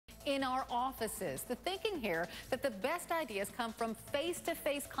in our offices. The thinking here that the best ideas come from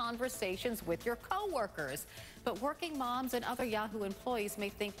face-to-face conversations with your coworkers. But working moms and other Yahoo employees may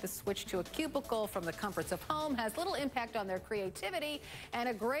think the switch to a cubicle from the comforts of home has little impact on their creativity and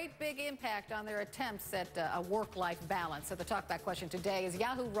a great big impact on their attempts at a work-life balance. So the talkback question today is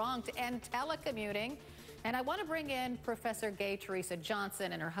Yahoo wrong to end telecommuting? And I want to bring in Professor Gay Teresa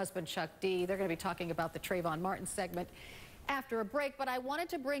Johnson and her husband Chuck D. They're going to be talking about the Trayvon Martin segment after a break. But I wanted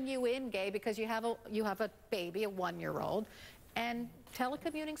to bring you in, Gay, because you have a baby, a 1-year-old, and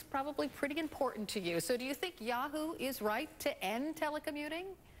telecommuting's probably pretty important to you. So do you think Yahoo is right to end telecommuting?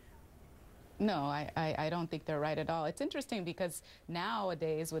 No, I don't think they're right at all. It's interesting because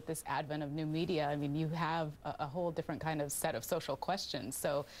nowadays with this advent of new media, I mean, you have a whole different kind of set of social questions.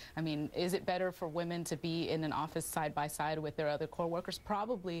 So, I mean, is it better for women to be in an office side by side with their other coworkers?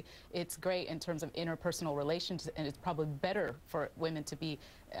 Probably it's great in terms of interpersonal relations, and it's probably better for women to be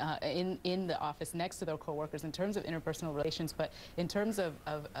in the office next to their coworkers in terms of interpersonal relations. But in terms of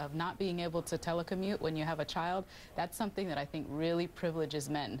not being able to telecommute when you have a child, that's something that I think really privileges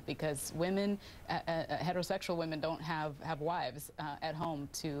men, because women, heterosexual women, don't have wives at home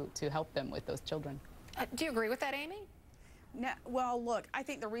to help them with those children. Do you agree with that, Amy? No, well, look, I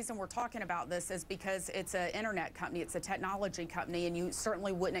think the reason we're talking about this is because it's an internet company, it's a technology company, and you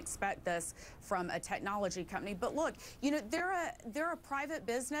certainly wouldn't expect this from a technology company. But look, you know, they're a private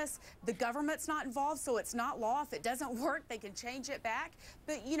business. The government's not involved, so it's not law. If it doesn't work, they can change it back.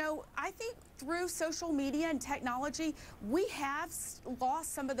 But, you know, I think through social media and technology, we have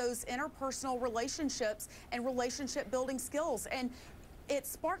lost some of those interpersonal relationships and relationship building skills. And it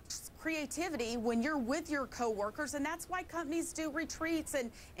sparks creativity when you're with your coworkers, and that's why companies do retreats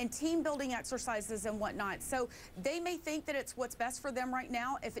and team building exercises and whatnot. So they may think that it's what's best for them right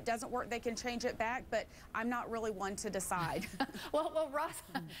now. If it doesn't work, they can change it back, but I'm not really one to decide. Well, Ross,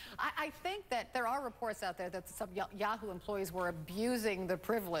 I think that there are reports out there that some Yahoo employees were abusing the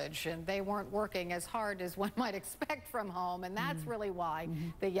privilege and they weren't working as hard as one might expect from home, and that's really why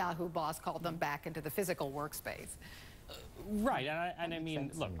the Yahoo boss called them back into the physical workspace. Right, and I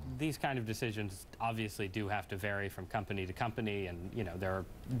mean, look, these kind of decisions obviously do have to vary from company to company, and, you know, there are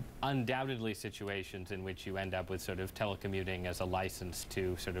undoubtedly situations in which you end up with sort of telecommuting as a license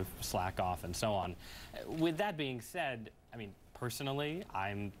to sort of slack off and so on. With that being said, I mean, personally,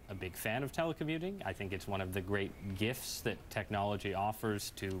 I'm a big fan of telecommuting. I think it's one of the great gifts that technology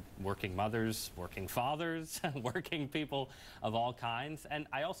offers to working mothers, working fathers, working people of all kinds, and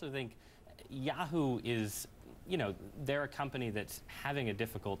I also think Yahoo is, you know, they're a company that's having a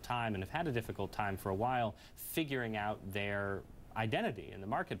difficult time and have had a difficult time for a while figuring out their identity in the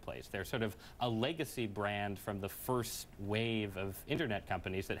marketplace. They're sort of a legacy brand from the first wave of internet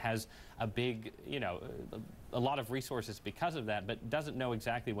companies that has a big, you know, a lot of resources because of that, but doesn't know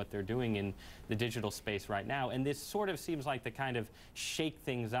exactly what they're doing in the digital space right now. And this sort of seems like the kind of shake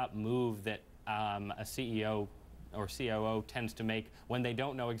things up move that a CEO or COO tends to make when they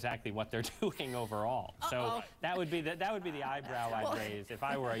don't know exactly what they're doing overall. So that would be the eyebrow I'd raise if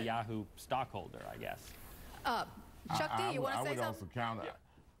I were a Yahoo stockholder, I guess. Chuck D, you want to say something? I would also counter.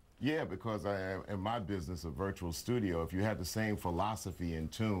 Yeah, because in my business, a virtual studio, if you had the same philosophy in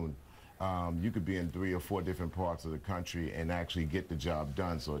tune, you could be in 3 or 4 different parts of the country and actually get the job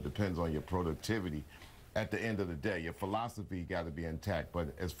done. So it depends on your productivity. At the end of the day, your philosophy got to be intact.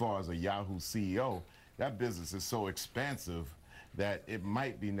 But as far as a Yahoo CEO, that business is so expansive that it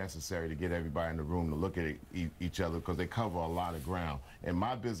might be necessary to get everybody in the room to look at each other, because they cover a lot of ground. And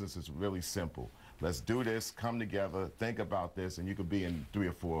my business is really simple. Let's do this, come together, think about this, and you could be in 3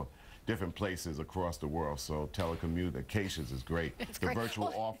 or 4 different places across the world. So telecommunications is great. The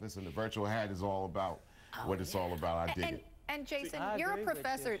virtual office and the virtual hat is all about what it's all about. I dig it. And Jason, you're a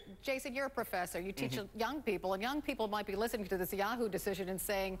professor. Jason, you're a professor. You teach young people, and young people might be listening to this Yahoo decision and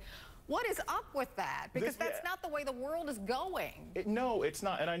saying, what is up with that? Because that's not the way the world is going. No, it's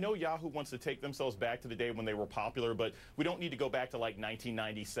not. And I know Yahoo wants to take themselves back to the day when they were popular, but we don't need to go back to like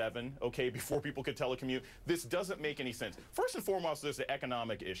 1997, okay, before people could telecommute. This doesn't make any sense. First and foremost, there's the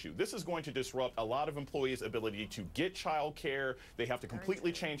economic issue. This is going to disrupt a lot of employees' ability to get child care. They have to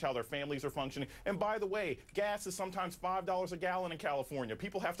completely change how their families are functioning. And by the way, gas is sometimes $5 a gallon in California.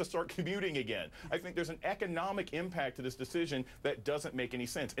 People have to start commuting again. I think there's an economic impact to this decision that doesn't make any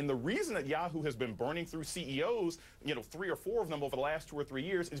sense. And the reason that Yahoo has been burning through CEOs, you know, 3 or 4 of them over the last 2 or 3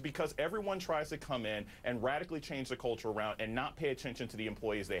 years, is because everyone tries to come in and radically change the culture around and not pay attention to the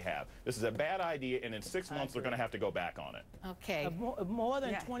employees they have. This is a bad idea, and in 6 months they're going to have to go back on it. Okay. More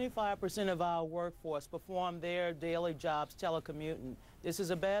than 25% of our workforce perform their daily jobs telecommuting. This is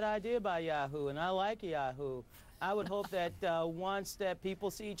a bad idea by Yahoo, and I like Yahoo. I would hope that once that people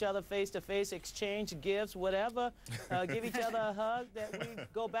see each other face to face, exchange gifts, whatever, give each other a hug, that we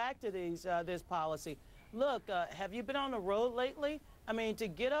go back to this policy. Look, have you been on the road lately? I mean, to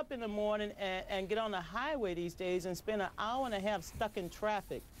get up in the morning and get on the highway these days and spend an hour and a half stuck in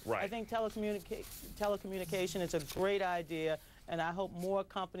traffic. Right. I think telecommunication is a great idea, and I hope more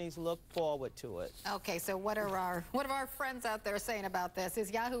companies look forward to it. Okay, so what are our friends out there saying about this?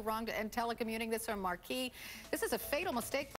 Is Yahoo wrong to end telecommuting? This from Marquis. This is a fatal mistake.